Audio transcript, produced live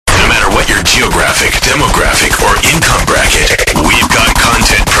geographic, demographic, or income bracket, we've got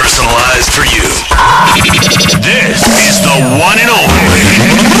content personalized for you. This is the one and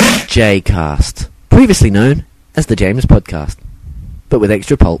only J-Cast, previously known as the Jamez Podcast, but with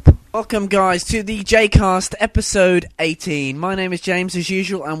extra pulp. Welcome, guys, to the J-Cast, episode 18. My name is James, as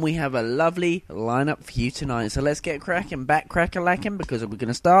usual, and we have a lovely lineup for you tonight. So let's get cracking, back crack-a-lacking, because we're going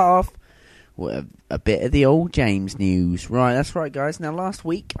to start off with a bit of the old James news. Right, that's right, guys. Now, last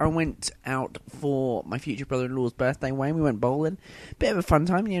week, I went out for my future brother-in-law's birthday, Wayne. We went bowling. Bit of a fun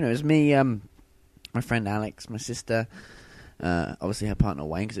time, you know. It was me, my friend Alex, my sister, obviously her partner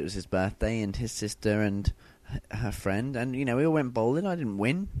Wayne, because it was his birthday, and his sister and her friend, and you know, we all went bowling. I didn't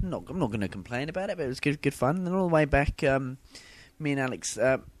win. I'm not going to complain about it, but it was good fun. And then all the way back, me and Alex,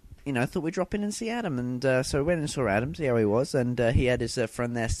 thought we'd drop in and see Adam, and so we went and saw Adam, see how he was, and he had his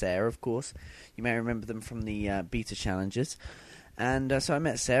friend there, Sarah, of course. You may remember them from the beta challenges. And so I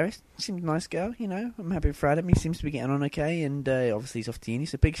met Sarah. She seems a nice girl, you know. I'm happy for Adam. He seems to be getting on okay, and obviously he's off to uni.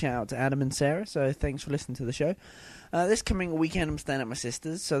 So big shout out to Adam and Sarah. So thanks for listening to the show. This coming weekend, I'm staying at my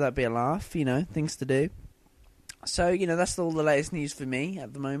sister's, so that'd be a laugh. You know, things to do. So, you know, that's all the latest news for me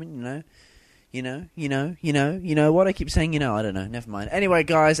at the moment, you know what I keep saying, I don't know, never mind. Anyway,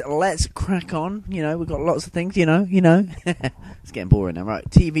 guys, let's crack on. You know, we've got lots of things, you know. It's getting boring now, right?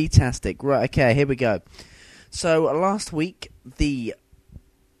 TV-tastic. Right, okay, here we go. So, last week, the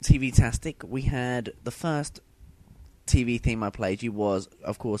TV-tastic, we had the first TV theme I played you was,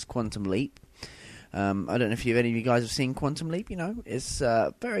 of course, Quantum Leap. I don't know if any of you guys have seen Quantum Leap, it's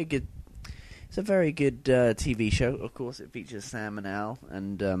very good. It's a very good TV show. Of course, it features Sam and Al,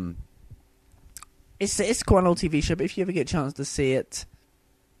 and it's quite an old TV show. But if you ever get a chance to see it,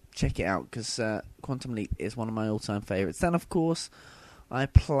 check it out, because Quantum Leap is one of my all-time favourites. Then, of course, I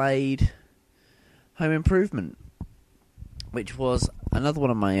played Home Improvement, which was another one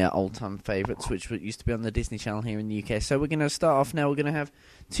of my old-time favourites, which used to be on the Disney Channel here in the UK. So we're going to start off now. We're going to have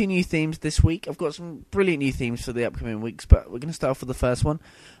two new themes this week. I've got some brilliant new themes for the upcoming weeks, but we're going to start off with the first one.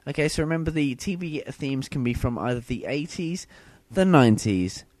 Okay, so remember, the TV themes can be from either the 80s, the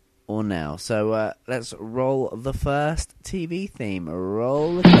 90s, or now. So let's roll the first TV theme.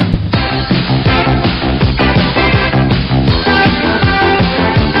 Roll the clip.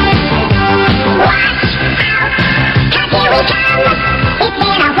 It's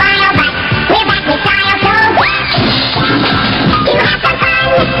been a while, but we're back with style so fresh. You have some fun,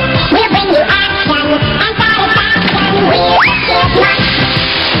 we'll bring you action and satisfaction. We're the Chipmunks.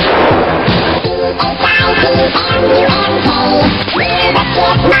 C-H-I-P-M-U-N-K. We're the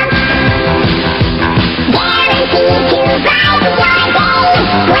Chipmunks. Guaranteed to brighten your day.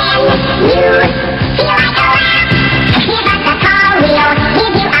 When you feel like a laugh, give us a call, we'll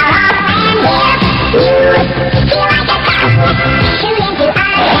give you a laugh. And if you feel like a tune into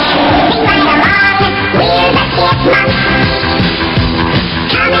us and sing right along. We're the Chipmunks,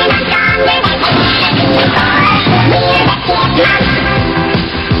 coming on stronger than ever before. We're the Chipmunks,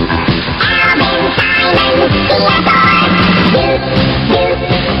 Alvin, Simon, Theodore.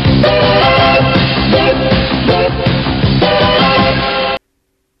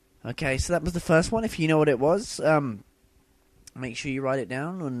 Okay, so that was the first one. If you know what it was, make sure you write it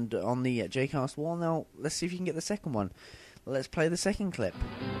down and on the Jcast wall. Now, let's see if you can get the second one. Let's play the second clip.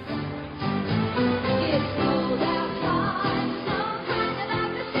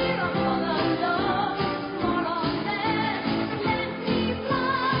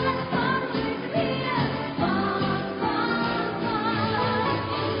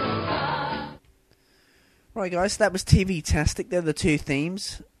 Right, guys, so that was TV-tastic. They're the two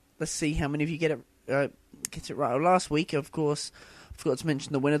themes. Let's see how many of you get it right. Well, last week, of course, I forgot to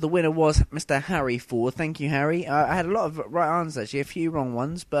mention the winner. The winner was Mr. Harry Ford. Thank you, Harry. I had a lot of right answers, actually, a few wrong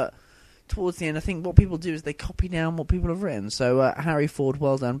ones, but towards the end, I think what people do is they copy down what people have written. So, Harry Ford,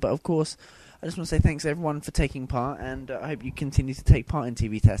 well done. But, of course, I just want to say thanks, everyone, for taking part, and I hope you continue to take part in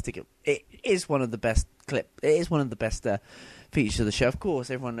TV-tastic. It is one of the best features of the show. Of course,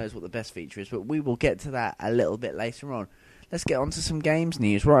 everyone knows what the best feature is, but we will get to that a little bit later on. Let's get on to some games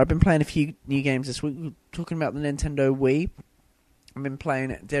news. Right, I've been playing a few new games this week. We're talking about the Nintendo Wii. I've been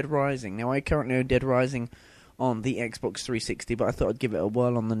playing Dead Rising. Now, I currently own Dead Rising on the Xbox 360, but I thought I'd give it a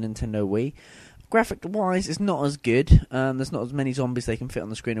whirl on the Nintendo Wii. Graphic-wise, it's not as good. There's not as many zombies they can fit on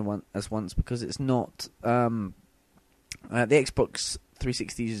the screen as once, because it's not... the Xbox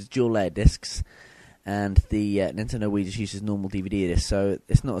 360 uses dual layer discs, and the Nintendo Wii just uses normal DVD discs, so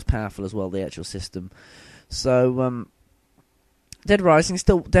it's not as powerful as well, the actual system. So, Dead Rising is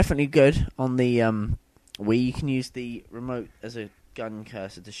still definitely good on the Wii. You can use the remote as a gun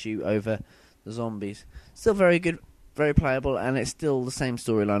cursor to shoot over the zombies. Still very good very playable, and it's still the same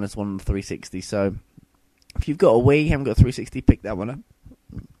storyline as one on the 360. So if you've got a Wii, you haven't got a 360, pick that one up.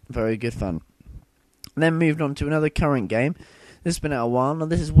 Very good fun. Then moved on to another current game. This has been out a while. Now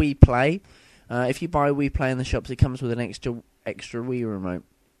this is Wii Play. If you buy Wii Play in the shops, it comes with an extra Wii remote.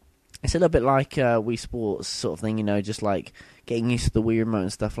 It's a little bit like Wii Sports sort of thing, you know, just like getting used to the Wii remote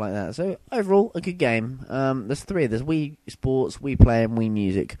and stuff like that. So overall, a good game. There's three. There's Wii Sports, Wii Play, and Wii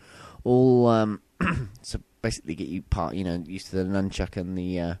Music. All so basically get you used to the nunchuck and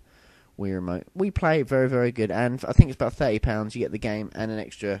the Wii remote. Wii Play, very, very good. And I think it's about £30. You get the game and an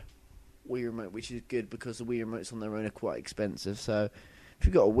extra Wii remote, which is good because the Wii remotes on their own are quite expensive. So if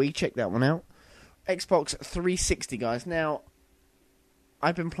you've got a Wii, check that one out. Xbox 360, guys. Now,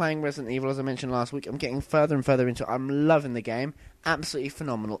 I've been playing Resident Evil, as I mentioned last week. I'm getting further and further into it. I'm loving the game. Absolutely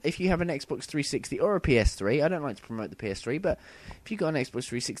phenomenal. If you have an Xbox 360 or a PS3, I don't like to promote the PS3, but if you've got an Xbox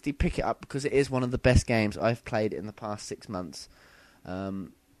 360, pick it up because it is one of the best games I've played in the past 6 months.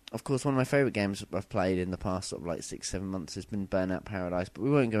 Of course, one of my favourite games I've played in the past sort of like 6-7 months has been Burnout Paradise, but we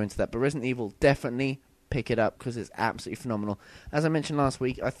won't go into that. But Resident Evil, definitely pick it up because it's absolutely phenomenal. As I mentioned last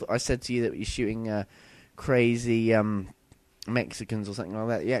week, I said to you that you're shooting crazy Mexicans or something like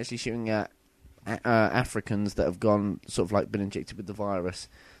that. You're actually shooting Africans that have gone sort of like been injected with the virus.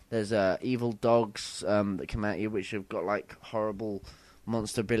 There's evil dogs that come at you which have got like horrible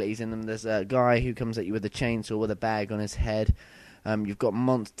monster abilities in them. There's a guy who comes at you with a chainsaw with a bag on his head. You've got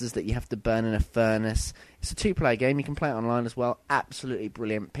monsters that you have to burn in a furnace. It's a 2-player game. You can play it online as well. Absolutely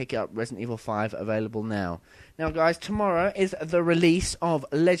brilliant. Pick it up. Resident Evil 5 available now. Now, guys, tomorrow is the release of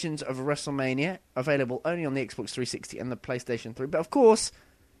Legends of WrestleMania, available only on the Xbox 360 and the PlayStation 3. But, of course,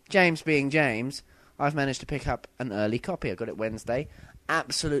 James being James, I've managed to pick up an early copy. I got it Wednesday.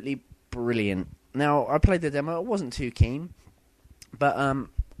 Absolutely brilliant. Now, I played the demo. I wasn't too keen, but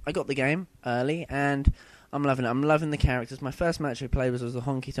I got the game early, and I'm loving it. I'm loving the characters. My first match I played was a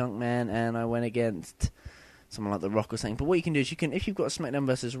Honky Tonk Man, and I went against someone like The Rock or something. But what you can do is if you've got SmackDown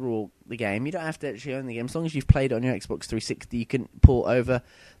vs. Raw, the game, you don't have to actually own the game. As long as you've played it on your Xbox 360, you can port over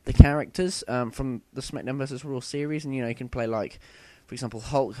the characters from the SmackDown vs. Raw series, and you can play like, for example,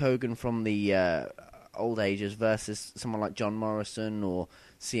 Hulk Hogan from the old ages versus someone like John Morrison or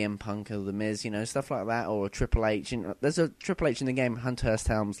CM Punk or The Miz, stuff like that, or Triple H. There's a Triple H in the game, Hunter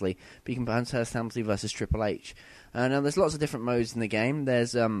Helmsley, but you can put Hunter Helmsley versus Triple H. Now, there's lots of different modes in the game.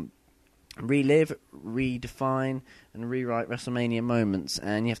 There's relive, redefine, and rewrite WrestleMania moments,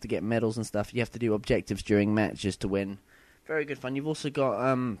 and you have to get medals and stuff. You have to do objectives during matches to win. Very good fun. You've also got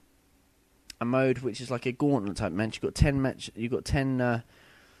a mode which is like a gauntlet type match. You've got 10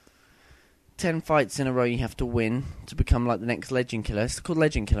 fights in a row you have to win to become like the next Legend Killer. It's called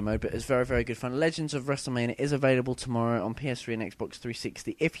Legend Killer mode, but it's very, very good fun. Legends of WrestleMania is available tomorrow on PS3 and Xbox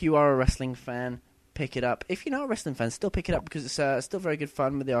 360. If you are a wrestling fan, pick it up. If you're not a wrestling fan, still pick it up because it's still very good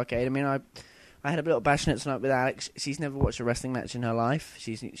fun with the arcade. I mean, I had a little bash tonight with Alex. She's never watched a wrestling match in her life.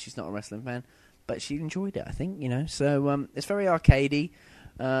 She's not a wrestling fan, but she enjoyed it, I think, So it's very arcadey.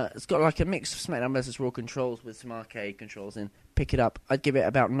 It's got like a mix of SmackDown vs. Raw controls with some arcade controls in. Pick it up. I'd give it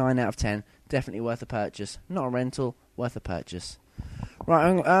about 9 out of 10. Definitely worth a purchase. Not a rental, worth a purchase.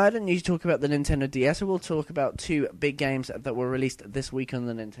 Right, I don't need to talk about the Nintendo DS. I will talk about 2 big games that were released this week on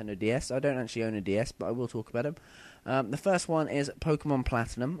the Nintendo DS. I don't actually own a DS, but I will talk about them. The first one is Pokemon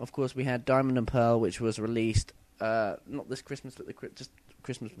Platinum. Of course, we had Diamond and Pearl, which was released not this Christmas, but just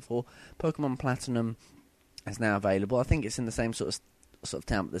Christmas before. Pokemon Platinum is now available. I think it's in the same sort of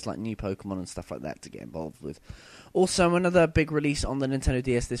town, but there's like new Pokemon and stuff like that to get involved with. Also, another big release on the Nintendo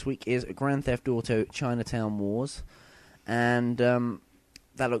DS this week is Grand Theft Auto Chinatown Wars, and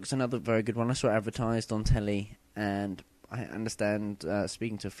that looks another very good one. I saw it advertised on telly, and I understand,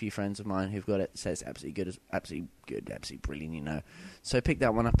 speaking to a few friends of mine who've got it, say it's absolutely brilliant, So pick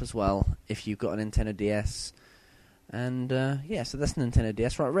that one up as well if you've got a Nintendo DS. And so that's the Nintendo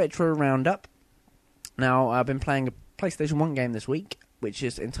DS. Right, Retro Roundup. Now, I've been playing a PlayStation 1 game this week, which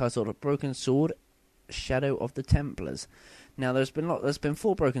is entitled Broken Sword, Shadow of the Templars. Now, there's been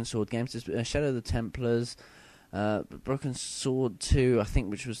 4 Broken Sword games. There's Shadow of the Templars, Broken Sword 2, I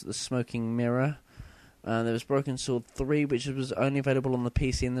think, which was the Smoking Mirror. There was Broken Sword 3, which was only available on the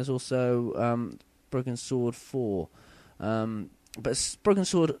PC, and there's also Broken Sword 4. But Broken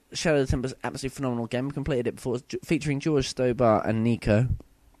Sword, Shadow of the Templars, absolutely phenomenal game. We completed it before, featuring George Stobar and Nico.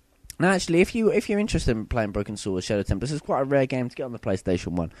 Now, actually, if you're interested in playing Broken Sword, Shadow of the Templars, it's quite a rare game to get on the PlayStation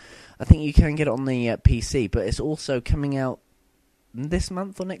 1. I think you can get it on the PC, but it's also coming out this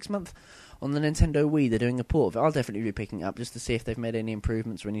month or next month on the Nintendo Wii. They're doing a port of it. I'll definitely be picking it up just to see if they've made any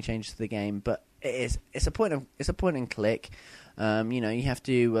improvements or any changes to the game. But it's a point and click. You have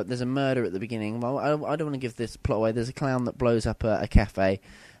to. There's a murder at the beginning. Well, I don't want to give this plot away. There's a clown that blows up a cafe,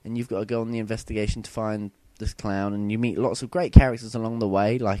 and you've got to go on the investigation to find this clown, and you meet lots of great characters along the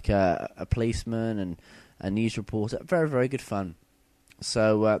way, like a policeman and a news reporter. Very, very good fun.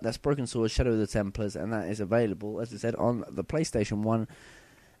 So that's Broken Sword, Shadow of the Templars, and that is available, as I said, on the PlayStation 1.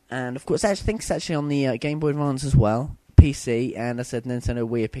 And, of course, I think it's actually on the Game Boy Advance as well, PC, and I said Nintendo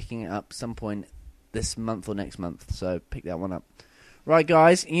Wii are picking it up some point this month or next month, so pick that one up. Right,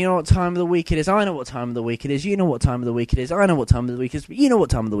 guys, you know what time of the week it is. I know what time of the week it is. You know what time of the week it is. I know what time of the week it is. But you know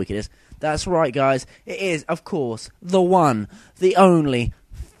what time of the week it is. That's right, guys. It is, of course, the one, the only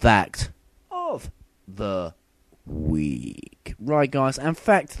fact of the week. Right, guys, and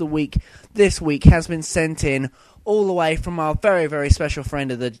fact of the week this week has been sent in all the way from our very, very special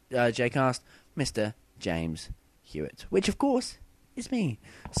friend of the Jcast, Mr. James Hewitt, which, of course, is me.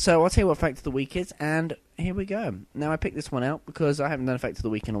 So I'll tell you what fact of the week is, and here we go. Now, I picked this one out because I haven't done a fact of the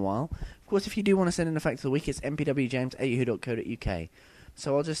week in a while. Of course, if you do want to send in a fact of the week, it's mpwjames@yahoo.co.uk.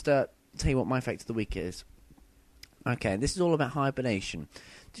 So I'll just tell you what my fact of the week is. Okay, this is all about hibernation.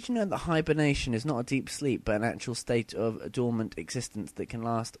 Did you know that hibernation is not a deep sleep, but an actual state of dormant existence that can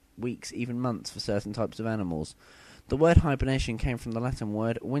last weeks, even months, for certain types of animals? The word hibernation came from the Latin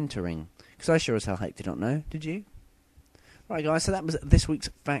word wintering, because I sure as hell heck did not know, did you? Right, guys, so that was this week's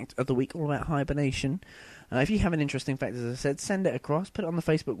fact of the week, all about hibernation. If you have an interesting fact, as I said, send it across, put it on the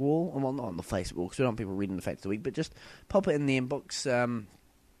Facebook wall. Well, not on the Facebook wall, because we don't want people reading the fact of the week, but just pop it in the inbox,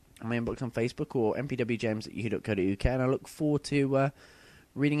 my inbox on Facebook, or mpwjames@yahoo.co.uk, and I look forward to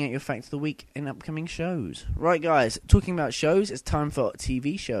reading out your fact of the week in upcoming shows. Right, guys, talking about shows, it's time for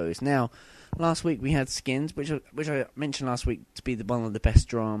TV shows. Now, last week we had Skins, which I mentioned last week to be one of the best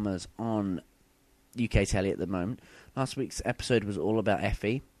dramas on UK telly at the moment. Last week's episode was all about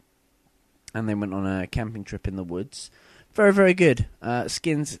Effie, and they went on a camping trip in the woods. Very, very good.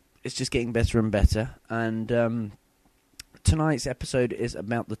 Skins is just getting better and better, and tonight's episode is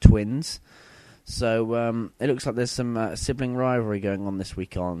about the twins. So it looks like there's some sibling rivalry going on this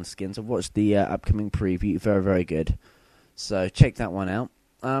week on Skins. I've watched the upcoming preview. Very, very good. So check that one out.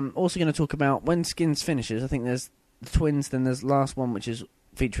 Also going to talk about when Skins finishes. I think there's the twins, then there's the last one, which is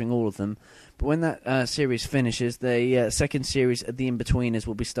featuring all of them. But when that series finishes, the second series of The In-Betweeners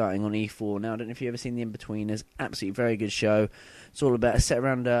will be starting on E4. Now, I don't know if you've ever seen The In-Betweeners. Absolutely very good show. It's all about set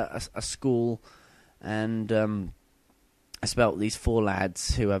around a school, and it's about these four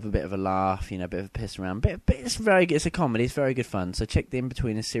lads who have a bit of a laugh, a bit of a piss around. But it's very good. It's a comedy. It's very good fun. So check The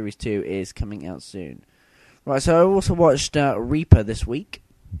In-Betweeners. Series 2 is coming out soon. Right, so I also watched Reaper this week.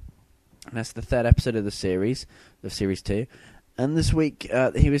 And that's the third episode of the series, of Series 2. And this week,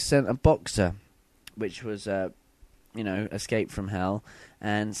 he was sent a boxer, which was, escape from hell.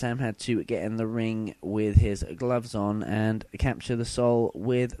 And Sam had to get in the ring with his gloves on and capture the soul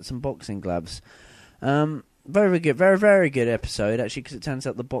with some boxing gloves. Very, very good. Very, very good episode, actually, because it turns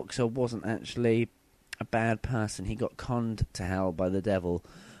out the boxer wasn't actually a bad person. He got conned to hell by the devil.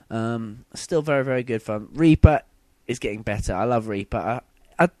 Still very, very good fun. Reaper is getting better. I love Reaper.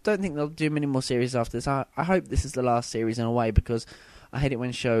 I don't think they'll do many more series after this. I hope this is the last series in a way, because I hate it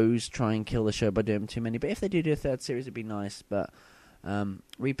when shows try and kill the show by doing too many. But if they do a third series, it'd be nice. But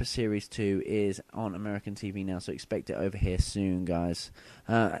Reaper Series 2 is on American TV now, so expect it over here soon, guys.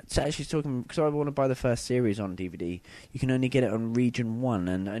 So actually talking, because I want to buy the first series on DVD, you can only get it on Region 1,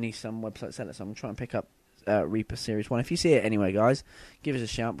 and only some websites sell it, so I'm trying to pick up Reaper Series 1. If you see it anyway, guys, give us a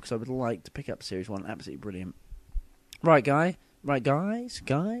shout, because I would like to pick up Series 1. Absolutely brilliant. Right, guys.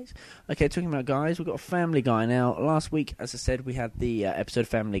 Okay, talking about guys, we've got Family Guy now. Last week, as I said, we had the episode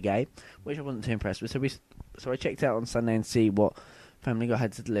Family Guy, which I wasn't too impressed with. So I checked out on Sunday and see what Family Guy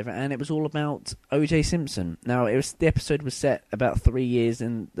had to deliver, and it was all about O.J. Simpson. Now, the episode was set about 3 years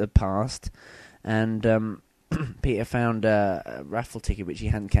in the past, and Peter found a raffle ticket which he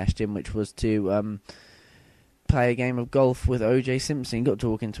hadn't cashed in, which was to play a game of golf with O.J. Simpson. He got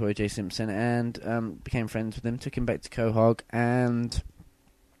talking to O.J. Simpson and became friends with him, took him back to Quahog, and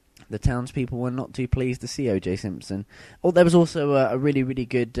the townspeople were not too pleased to see O.J. Simpson. Oh, there was also a really, really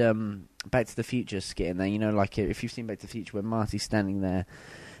good Back to the Future skit in there. Like if you've seen Back to the Future, where Marty's standing there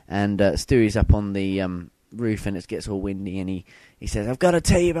and Stewie's up on the roof and it gets all windy, and he says, "I've got to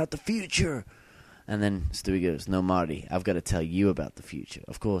tell you about the future." And then Stewie goes, "No, Marty, I've got to tell you about the future."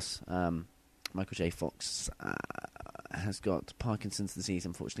 Of course, Michael J. Fox has got Parkinson's disease,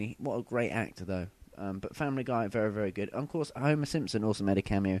 unfortunately. What a great actor, though. But Family Guy, very, very good. And of course, Homer Simpson also made a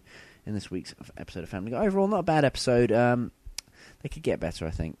cameo in this week's episode of Family Guy. Overall, not a bad episode. they could get better,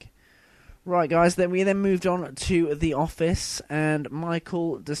 I think. Right, guys, then we moved on to The Office, and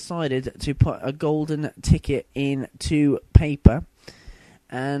Michael decided to put a golden ticket into paper,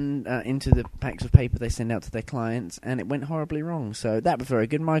 and into the packs of paper they send out to their clients, and it went horribly wrong. So that was very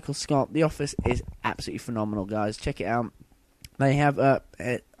good. Michael Scott, The Office is absolutely phenomenal, guys. Check it out. They have, I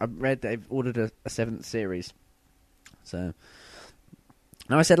read they've ordered a 7th series. So,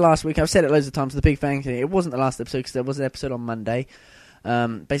 now I said last week, I've said it loads of times, The Big Bang Theory, it wasn't the last episode because there was an episode on Monday.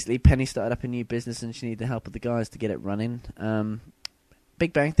 Basically, Penny started up a new business and she needed the help of the guys to get it running.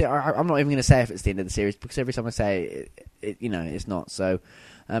 Big Bang Theory, I'm not even going to say if it's the end of the series because every time I say it, it's not. So,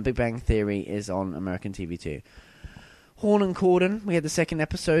 Big Bang Theory is on American TV too. Horn and Corden, we had the 2nd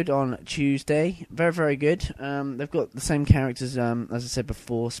episode on Tuesday. Very, very good. They've got the same characters, as I said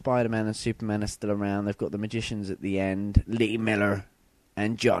before. Spider-Man and Superman are still around. They've got the magicians at the end, Lee Miller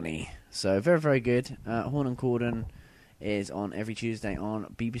and Johnny. So, very, very good. Horn and Corden is on every Tuesday on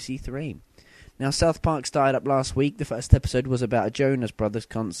BBC Three. Now, South Park started up last week. The first episode was about a Jonas Brothers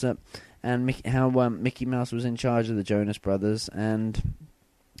concert and how Mickey Mouse was in charge of the Jonas Brothers, and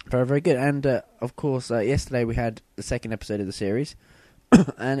very, very good. And, of course, yesterday we had the 2nd episode of the series,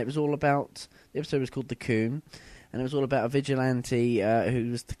 and it was all about, the episode was called The Coon, and it was all about a vigilante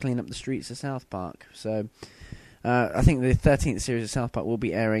who was to clean up the streets of South Park. So, I think the 13th series of South Park will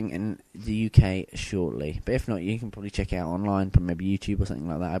be airing in the UK shortly. But if not, you can probably check it out online from maybe YouTube or something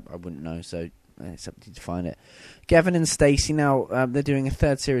like that. I wouldn't know, so it's up to you to find it. Gavin and Stacey, now they're doing a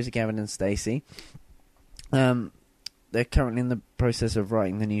 3rd series of Gavin and Stacey. They're currently in the process of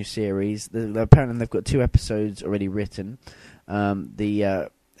writing the new series. Apparently they've got 2 episodes already written. The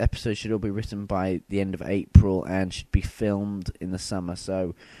episodes should all be written by the end of April and should be filmed in the summer,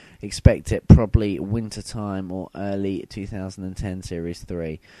 so expect it probably winter time or early 2010 Series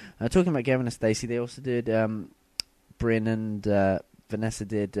 3. Talking about Gavin and Stacey, they also did, Bryn and Vanessa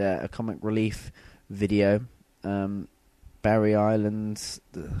did a comic relief video, Barry Island's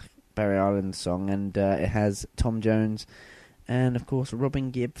song, and it has Tom Jones and, of course,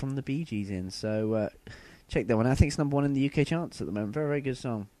 Robin Gibb from the Bee Gees in. So check that one out. I think it's number 1 in the UK charts at the moment. Very, very good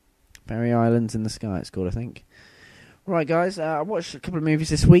song. Barry Islands in the Sky, it's called, I think. Right, guys, I watched a couple of movies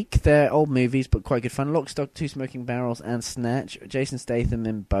this week. They're old movies, but quite good fun. Lock, Stock, Two Smoking Barrels and Snatch. Jason Statham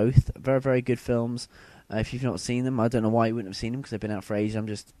in both. Very, very good films. If you've not seen them, I don't know why you wouldn't have seen them, because they've been out for ages. I'm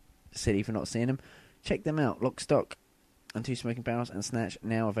just silly for not seeing them. Check them out. Lock, Stock, and Two Smoking Barrels and Snatch,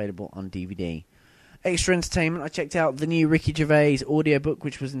 now available on DVD. Extra entertainment, I checked out the new Ricky Gervais audiobook,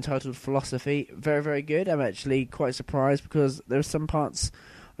 which was entitled Philosophy. Very, very good. I'm actually quite surprised, because there are some parts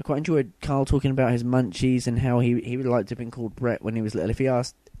I quite enjoyed. Carl talking about his munchies and how he would like to have been called Brett when he was little. If he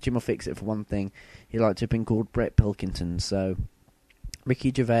asked Jim or Fix It for one thing, he'd like to have been called Brett Pilkington. So,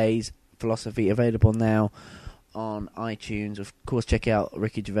 Ricky Gervais Philosophy, available now on iTunes. Of course, check out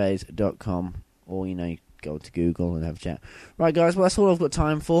rickygervais.com, or, you go to Google and have a chat. Right, guys, well, that's all I've got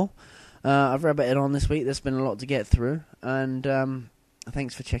time for. I've rabbited on this week. There's been a lot to get through, and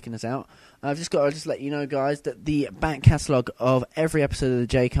thanks for checking us out. I've just got to let you know, guys, that the back catalogue of every episode of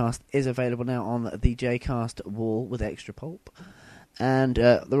the Jcast is available now on the Jcast wall with extra pulp, and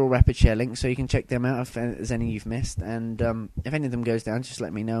they're all rapid share links, so you can check them out if there's any you've missed, and if any of them goes down, just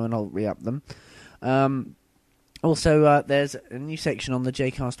let me know and I'll re-up them. Also, there's a new section on the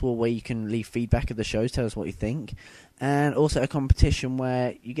Jcast wall where you can leave feedback of the shows, tell us what you think, and also a competition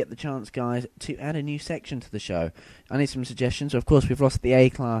where you get the chance, guys, to add a new section to the show. I need some suggestions. Of course, we've lost the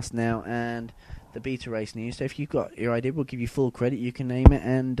A-Class now and the Beta Race news, so if you've got your idea, we'll give you full credit. You can name it,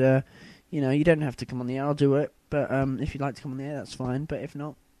 and, you don't have to come on the air. I'll do it, but if you'd like to come on the air, that's fine, but if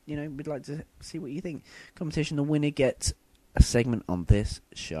not, we'd like to see what you think. Competition, the winner gets a segment on this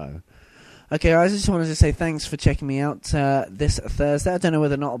show. Okay, guys, I just wanted to say thanks for checking me out this Thursday. I don't know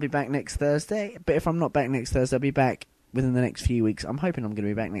whether or not I'll be back next Thursday, but if I'm not back next Thursday, I'll be back within the next few weeks. I'm hoping I'm going to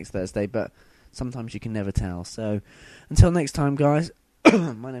be back next Thursday, but sometimes you can never tell. So, until next time, guys,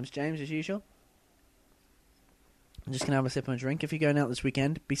 my name's James, as usual. I'm just going to have a sip on a drink. If you're going out this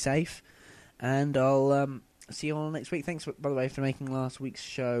weekend, be safe, and I'll see you all next week. Thanks, by the way, for making last week's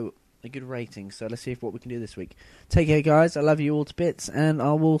show a good rating, so let's see what we can do this week. Take care, guys. I love you all to bits, and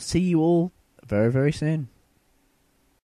I will see you all very, very soon.